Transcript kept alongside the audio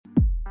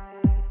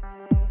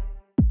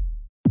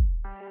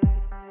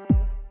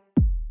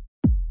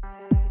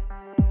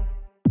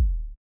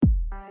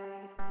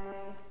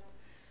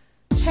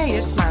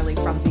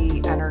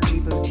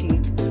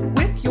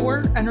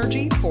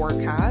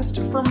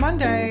forecast for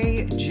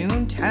Monday,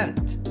 June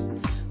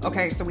 10th.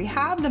 Okay, so we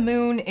have the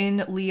moon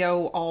in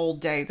Leo all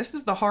day. This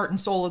is the heart and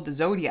soul of the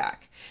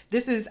zodiac.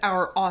 This is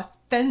our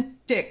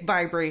authentic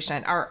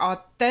vibration, our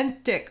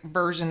authentic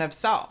version of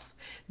self.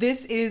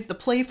 This is the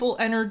playful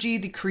energy,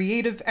 the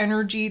creative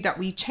energy that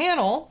we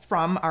channel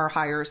from our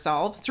higher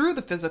selves through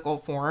the physical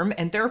form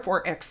and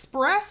therefore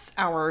express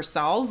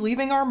ourselves,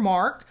 leaving our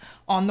mark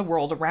on the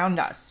world around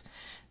us.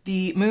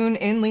 The moon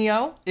in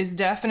Leo is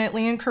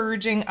definitely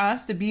encouraging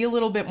us to be a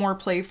little bit more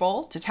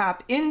playful, to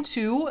tap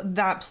into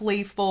that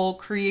playful,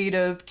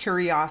 creative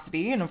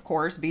curiosity. And of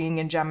course, being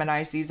in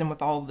Gemini season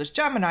with all of this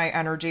Gemini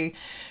energy,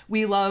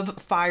 we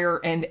love fire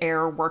and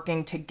air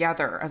working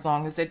together as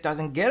long as it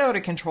doesn't get out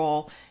of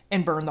control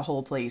and burn the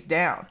whole place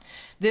down.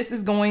 This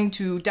is going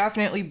to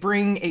definitely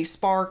bring a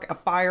spark, a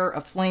fire,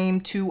 a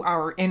flame to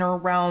our inner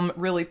realm,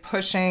 really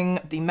pushing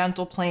the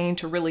mental plane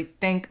to really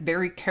think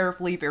very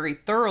carefully, very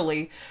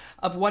thoroughly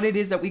of what it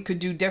is that we could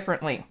do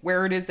differently,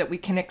 where it is that we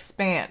can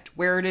expand,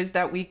 where it is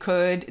that we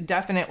could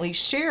definitely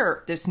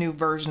share this new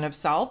version of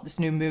self, this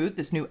new mood,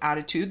 this new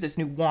attitude, this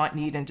new want,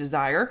 need, and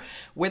desire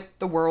with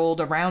the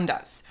world around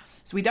us.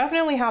 So we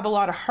definitely have a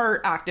lot of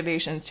heart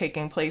activations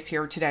taking place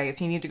here today.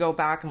 If you need to go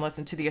back and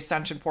listen to the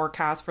ascension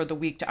forecast for the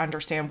week to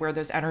understand where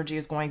this energy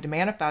is going to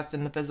manifest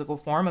in the physical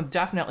form, I'm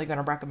definitely going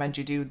to recommend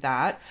you do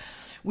that.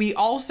 We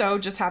also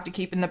just have to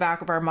keep in the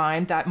back of our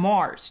mind that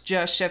Mars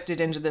just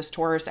shifted into this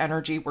Taurus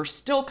energy. We're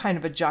still kind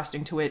of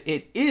adjusting to it.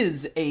 It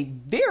is a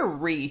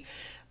very,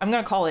 I'm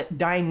going to call it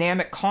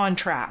dynamic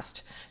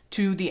contrast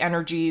to the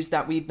energies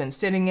that we've been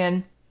sitting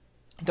in.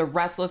 The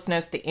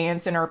restlessness, the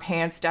ants in our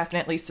pants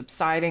definitely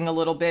subsiding a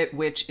little bit,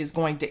 which is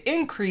going to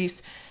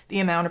increase the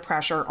amount of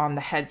pressure on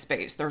the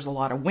headspace. There's a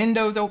lot of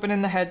windows open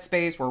in the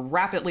headspace. We're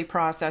rapidly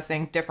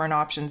processing different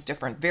options,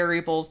 different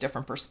variables,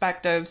 different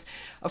perspectives.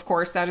 Of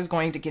course, that is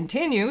going to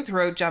continue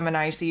throughout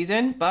Gemini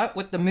season, but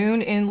with the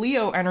moon in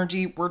Leo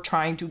energy, we're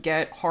trying to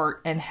get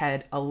heart and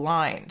head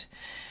aligned.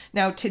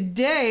 Now,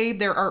 today,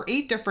 there are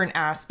 8 different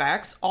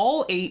aspects.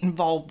 All 8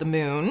 involve the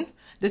moon.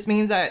 This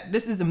means that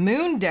this is a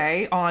moon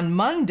day on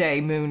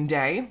Monday moon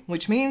day,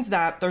 which means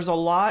that there's a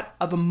lot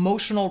of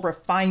emotional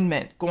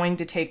refinement going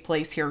to take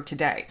place here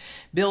today,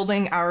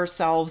 building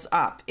ourselves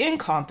up in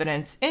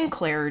confidence, in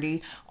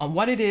clarity on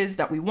what it is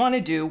that we want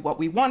to do, what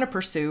we want to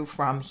pursue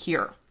from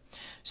here.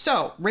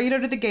 So right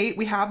out of the gate,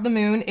 we have the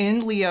moon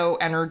in Leo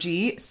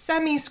energy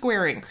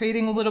semi-squaring,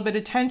 creating a little bit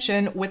of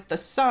tension with the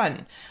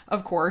sun,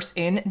 of course,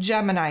 in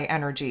Gemini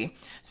energy.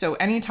 So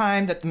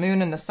anytime that the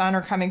moon and the sun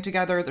are coming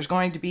together, there's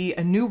going to be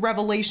a new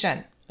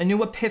revelation, a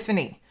new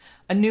epiphany,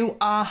 a new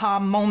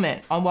aha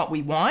moment on what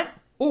we want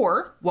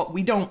or what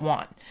we don't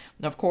want.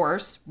 And of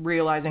course,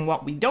 realizing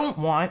what we don't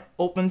want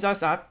opens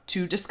us up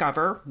to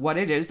discover what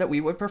it is that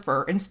we would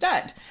prefer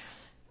instead.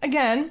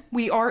 Again,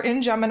 we are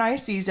in Gemini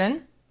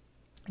season.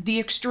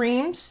 The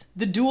extremes,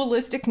 the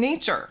dualistic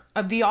nature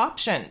of the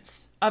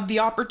options, of the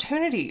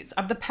opportunities,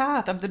 of the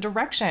path, of the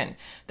direction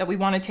that we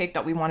want to take,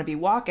 that we want to be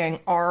walking,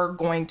 are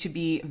going to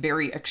be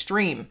very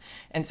extreme.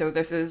 And so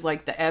this is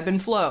like the ebb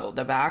and flow,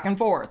 the back and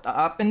forth, the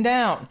up and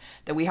down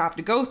that we have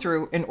to go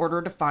through in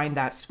order to find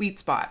that sweet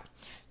spot.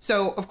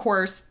 So, of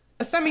course,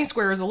 a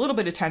semi-square is a little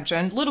bit of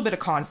tension, a little bit of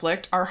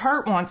conflict. Our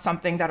heart wants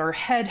something that our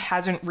head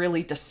hasn't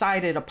really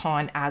decided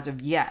upon as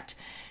of yet.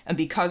 And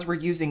because we're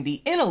using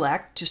the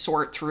intellect to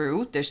sort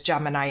through this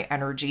Gemini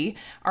energy,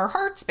 our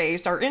heart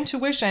space, our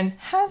intuition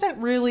hasn't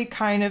really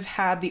kind of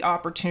had the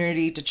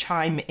opportunity to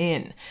chime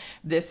in.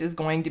 This is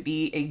going to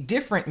be a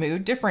different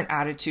mood, different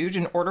attitude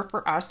in order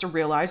for us to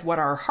realize what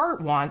our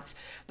heart wants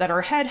that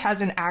our head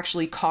hasn't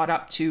actually caught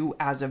up to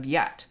as of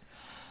yet.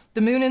 The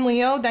moon in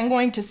Leo then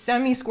going to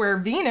semi-square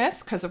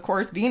Venus, because of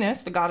course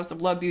Venus, the goddess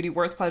of love, beauty,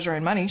 worth, pleasure,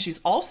 and money,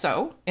 she's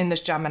also in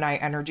this Gemini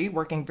energy,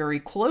 working very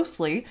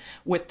closely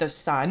with the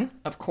sun,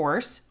 of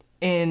course,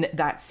 in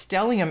that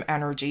stellium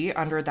energy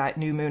under that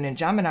new moon in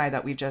Gemini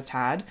that we just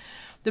had.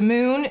 The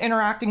moon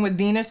interacting with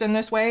Venus in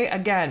this way,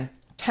 again,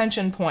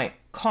 tension point,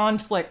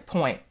 conflict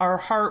point. Our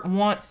heart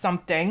wants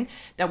something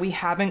that we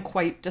haven't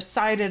quite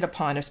decided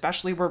upon,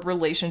 especially where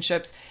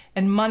relationships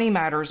and money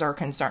matters are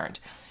concerned.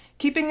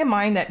 Keeping in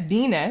mind that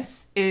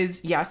Venus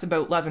is, yes,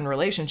 about love and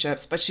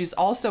relationships, but she's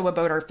also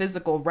about our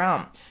physical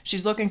realm.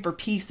 She's looking for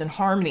peace and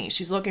harmony.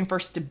 She's looking for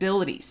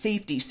stability,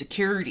 safety,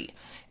 security.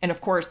 And of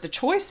course, the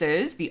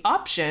choices, the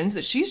options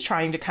that she's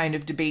trying to kind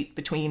of debate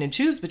between and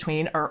choose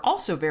between are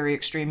also very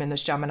extreme in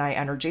this Gemini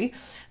energy.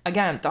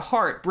 Again, the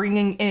heart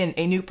bringing in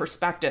a new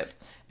perspective,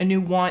 a new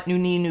want, new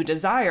need, new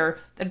desire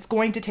that it's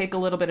going to take a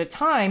little bit of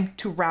time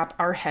to wrap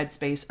our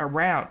headspace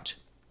around.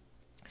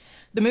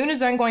 The moon is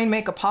then going to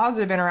make a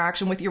positive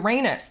interaction with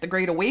Uranus, the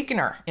great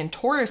awakener, in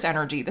Taurus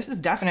energy. This is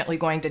definitely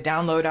going to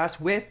download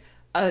us with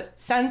a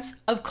sense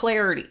of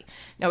clarity.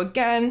 Now,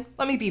 again,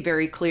 let me be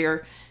very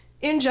clear.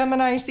 In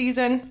Gemini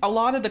season, a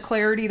lot of the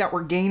clarity that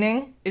we're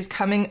gaining is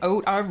coming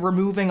out of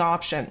removing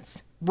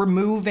options,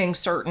 removing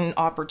certain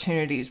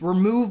opportunities,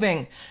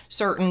 removing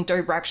certain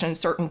directions,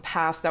 certain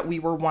paths that we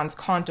were once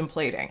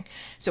contemplating.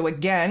 So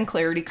again,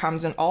 clarity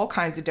comes in all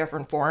kinds of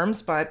different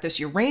forms, but this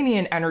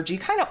Uranian energy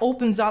kind of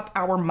opens up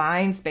our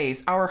mind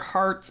space, our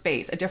heart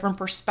space, a different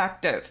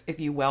perspective, if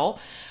you will,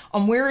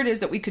 on where it is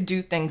that we could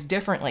do things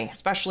differently,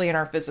 especially in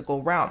our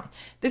physical realm.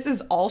 This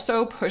is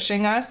also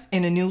pushing us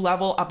in a new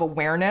level of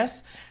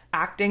awareness,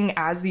 acting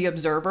as the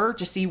observer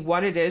to see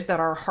what it is that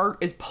our heart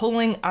is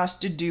pulling us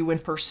to do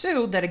and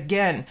pursue that,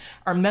 again,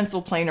 our mental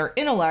plane or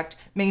intellect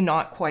may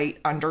not quite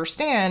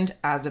understand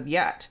as of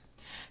yet.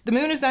 The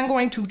moon is then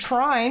going to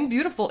trine,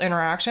 beautiful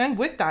interaction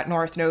with that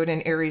North Node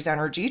in Aries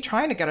energy,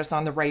 trying to get us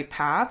on the right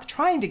path,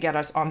 trying to get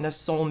us on this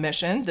soul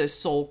mission, this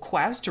soul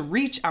quest to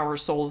reach our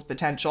soul's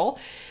potential.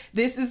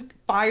 This is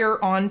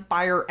fire on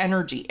fire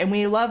energy, and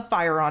we love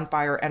fire on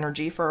fire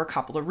energy for a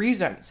couple of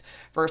reasons.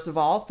 First of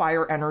all,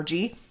 fire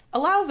energy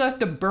allows us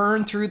to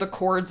burn through the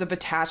cords of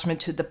attachment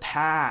to the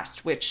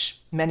past, which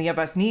many of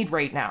us need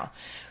right now.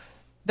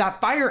 That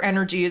fire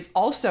energy is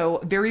also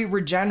very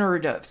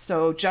regenerative.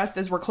 So just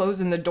as we're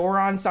closing the door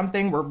on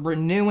something, we're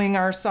renewing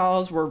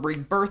ourselves, we're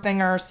rebirthing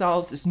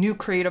ourselves, this new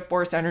creative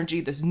force energy,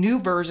 this new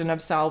version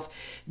of self.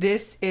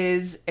 This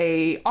is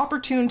an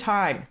opportune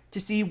time to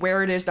see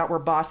where it is that we're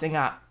bossing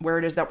up, where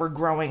it is that we're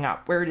growing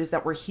up, where it is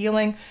that we're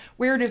healing,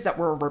 where it is that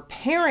we're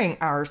repairing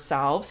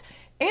ourselves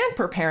and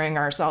preparing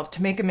ourselves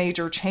to make a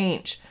major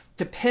change,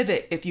 to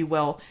pivot, if you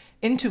will,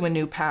 into a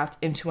new path,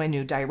 into a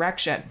new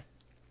direction.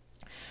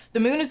 The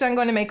moon is then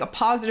going to make a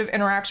positive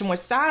interaction with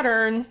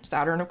Saturn.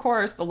 Saturn, of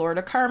course, the Lord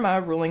of Karma,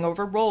 ruling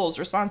over roles,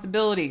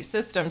 responsibilities,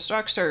 systems,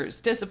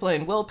 structures,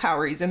 discipline,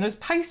 willpower. He's in this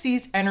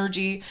Pisces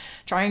energy,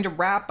 trying to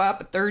wrap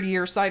up a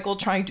 30-year cycle,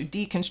 trying to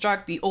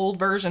deconstruct the old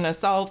version of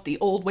self, the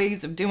old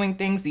ways of doing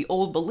things, the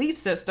old belief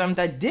system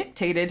that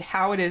dictated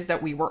how it is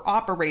that we were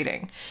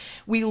operating.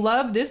 We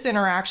love this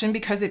interaction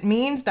because it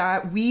means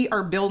that we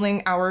are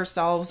building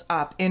ourselves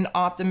up in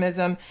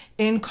optimism,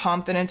 in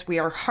confidence. We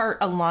are heart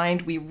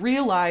aligned. We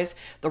realize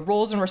the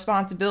roles and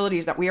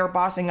responsibilities that we are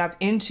bossing up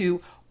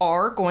into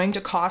are going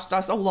to cost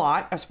us a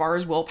lot as far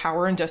as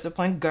willpower and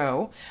discipline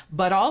go,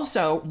 but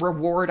also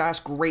reward us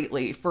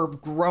greatly for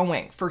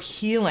growing, for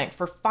healing,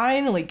 for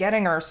finally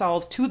getting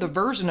ourselves to the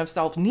version of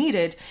self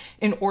needed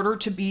in order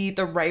to be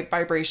the right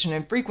vibration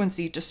and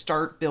frequency to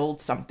start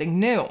build something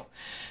new.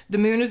 The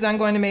moon is then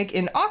going to make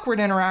an awkward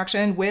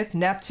interaction with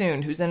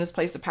Neptune, who's in his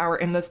place of power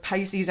in this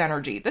Pisces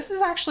energy. This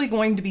is actually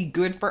going to be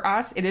good for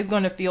us. It is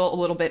going to feel a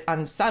little bit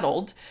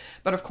unsettled,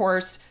 but of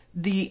course,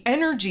 the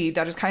energy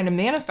that is kind of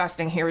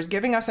manifesting here is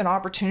giving us an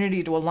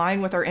opportunity to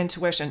align with our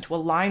intuition, to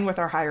align with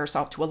our higher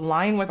self, to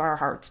align with our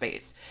heart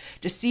space,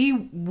 to see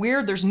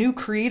where there's new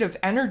creative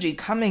energy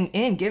coming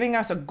in, giving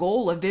us a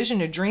goal, a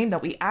vision, a dream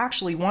that we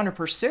actually want to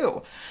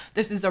pursue.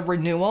 This is a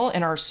renewal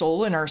in our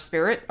soul, in our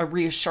spirit, a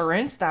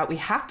reassurance that we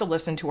have to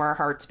listen to our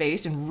heart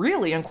space and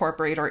really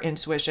incorporate our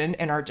intuition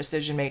in our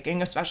decision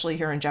making, especially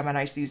here in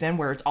Gemini season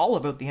where it's all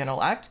about the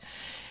intellect.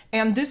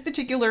 And this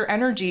particular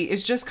energy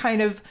is just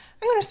kind of,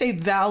 I'm going to say,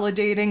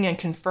 validating and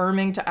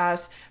confirming to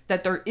us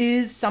that there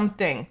is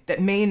something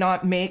that may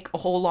not make a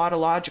whole lot of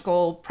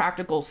logical,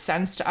 practical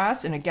sense to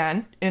us. And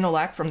again,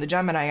 intellect from the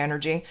Gemini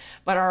energy,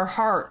 but our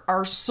heart,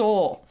 our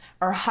soul,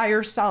 our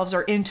higher selves,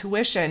 our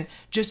intuition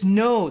just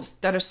knows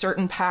that a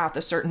certain path,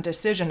 a certain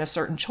decision, a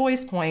certain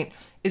choice point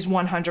is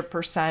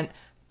 100%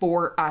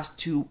 for us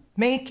to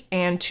make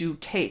and to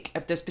take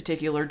at this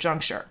particular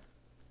juncture.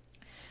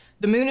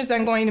 The moon is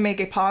then going to make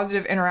a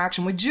positive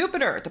interaction with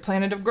Jupiter, the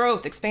planet of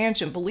growth,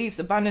 expansion, beliefs,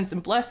 abundance,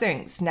 and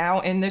blessings. Now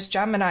in this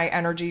Gemini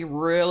energy,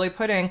 really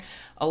putting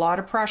a lot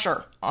of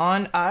pressure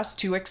on us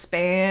to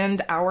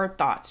expand our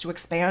thoughts, to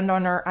expand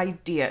on our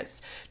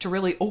ideas, to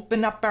really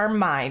open up our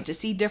mind, to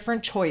see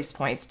different choice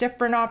points,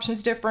 different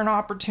options, different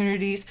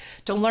opportunities,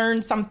 to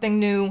learn something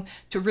new,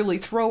 to really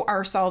throw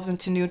ourselves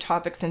into new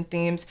topics and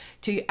themes,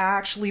 to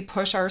actually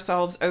push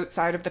ourselves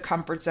outside of the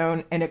comfort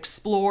zone and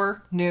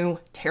explore new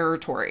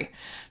territory.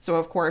 So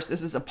of course,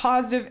 this is a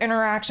positive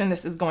interaction.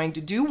 This is going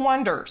to do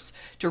wonders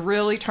to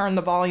really turn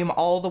the volume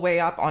all the way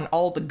up on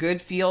all the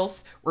good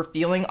feels. We're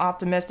feeling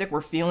optimistic.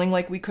 We're feeling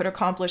like we could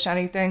accomplish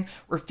anything.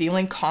 We're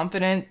feeling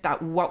confident that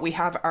what we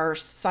have our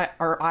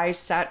eyes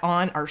set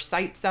on, our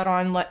sights set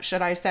on,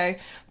 should I say,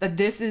 that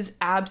this is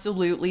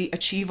absolutely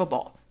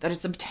achievable, that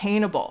it's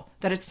obtainable,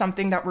 that it's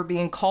something that we're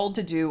being called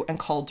to do and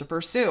called to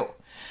pursue.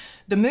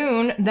 The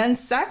moon then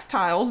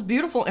sextiles,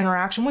 beautiful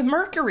interaction with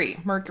Mercury.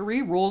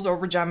 Mercury rules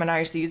over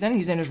Gemini season.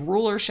 He's in his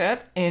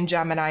rulership in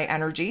Gemini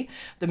energy.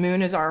 The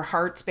moon is our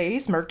heart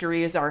space.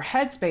 Mercury is our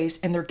head space,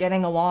 and they're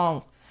getting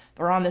along.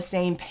 They're on the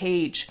same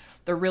page.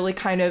 They're really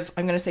kind of,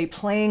 I'm going to say,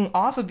 playing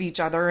off of each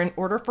other in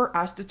order for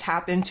us to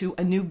tap into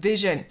a new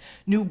vision,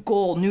 new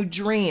goal, new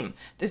dream.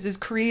 This is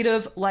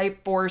creative life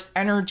force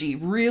energy,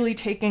 really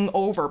taking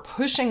over,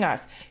 pushing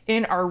us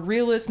in our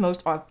realest,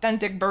 most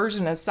authentic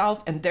version of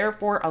self, and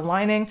therefore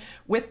aligning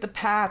with the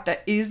path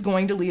that is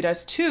going to lead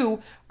us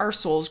to our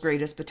soul's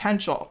greatest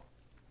potential.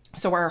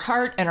 So our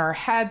heart and our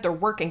head, they're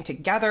working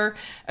together,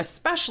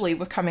 especially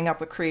with coming up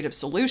with creative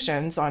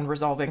solutions on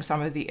resolving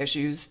some of the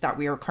issues that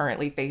we are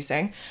currently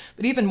facing.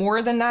 But even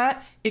more than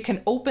that, it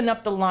can open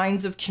up the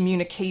lines of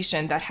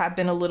communication that have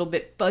been a little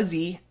bit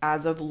fuzzy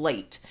as of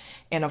late.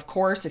 And of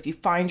course, if you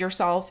find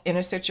yourself in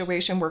a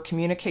situation where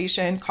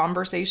communication,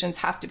 conversations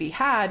have to be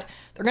had,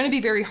 they're going to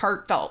be very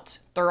heartfelt.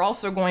 They're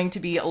also going to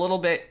be a little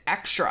bit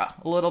extra,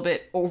 a little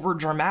bit over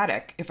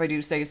dramatic, if I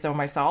do say so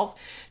myself,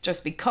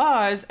 just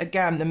because,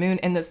 again, the moon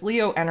in this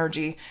Leo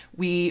energy,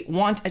 we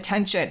want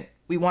attention.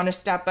 We want to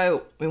step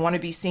out. We want to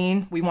be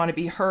seen. We want to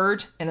be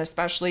heard. And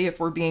especially if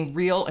we're being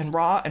real and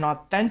raw and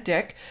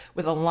authentic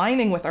with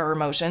aligning with our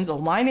emotions,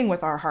 aligning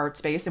with our heart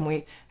space, and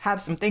we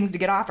have some things to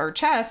get off our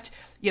chest,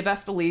 you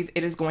best believe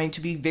it is going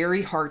to be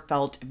very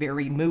heartfelt,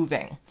 very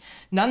moving.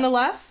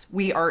 Nonetheless,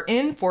 we are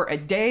in for a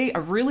day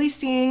of really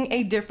seeing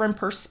a different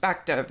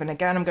perspective. And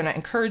again, I'm going to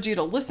encourage you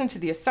to listen to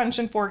the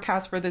ascension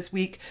forecast for this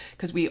week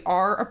because we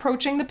are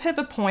approaching the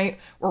pivot point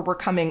where we're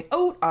coming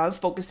out of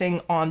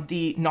focusing on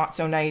the not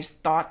so nice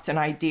thoughts and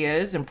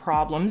ideas and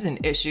problems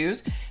and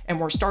issues. And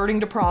we're starting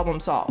to problem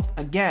solve.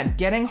 Again,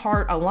 getting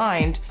heart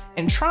aligned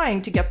and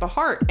trying to get the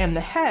heart and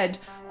the head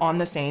on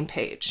the same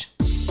page.